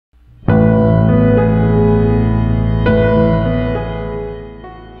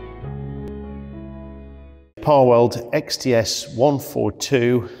Parweld XTS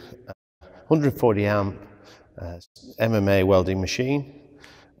 142 140 amp MMA welding machine.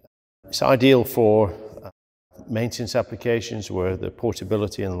 It's ideal for maintenance applications where the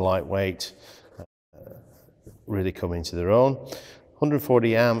portability and lightweight really come into their own.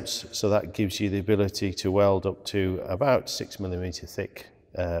 140 amps, so that gives you the ability to weld up to about 6mm thick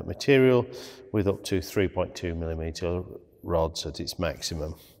material with up to 3.2mm rods at its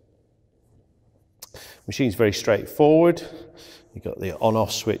maximum. Machine's very straightforward. You've got the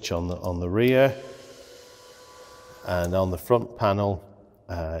on-off switch on the rear, and on the front panel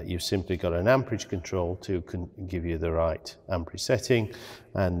you've simply got an amperage control to give you the right amperage setting,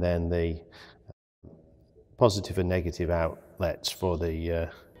 and then the positive and negative outlets for the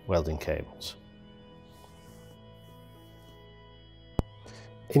welding cables.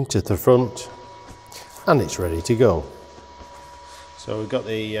 Into the front, and it's ready to go. So we've got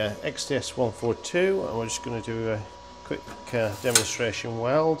the XTS 142, and we're just going to do a quick demonstration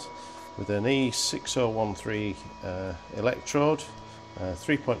weld with an E6013 electrode,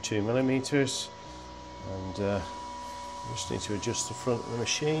 3.2mm, and just need to adjust the front of the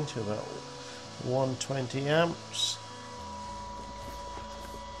machine to about 120 amps.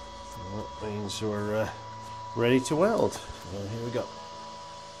 And that means we're ready to weld. Here we go.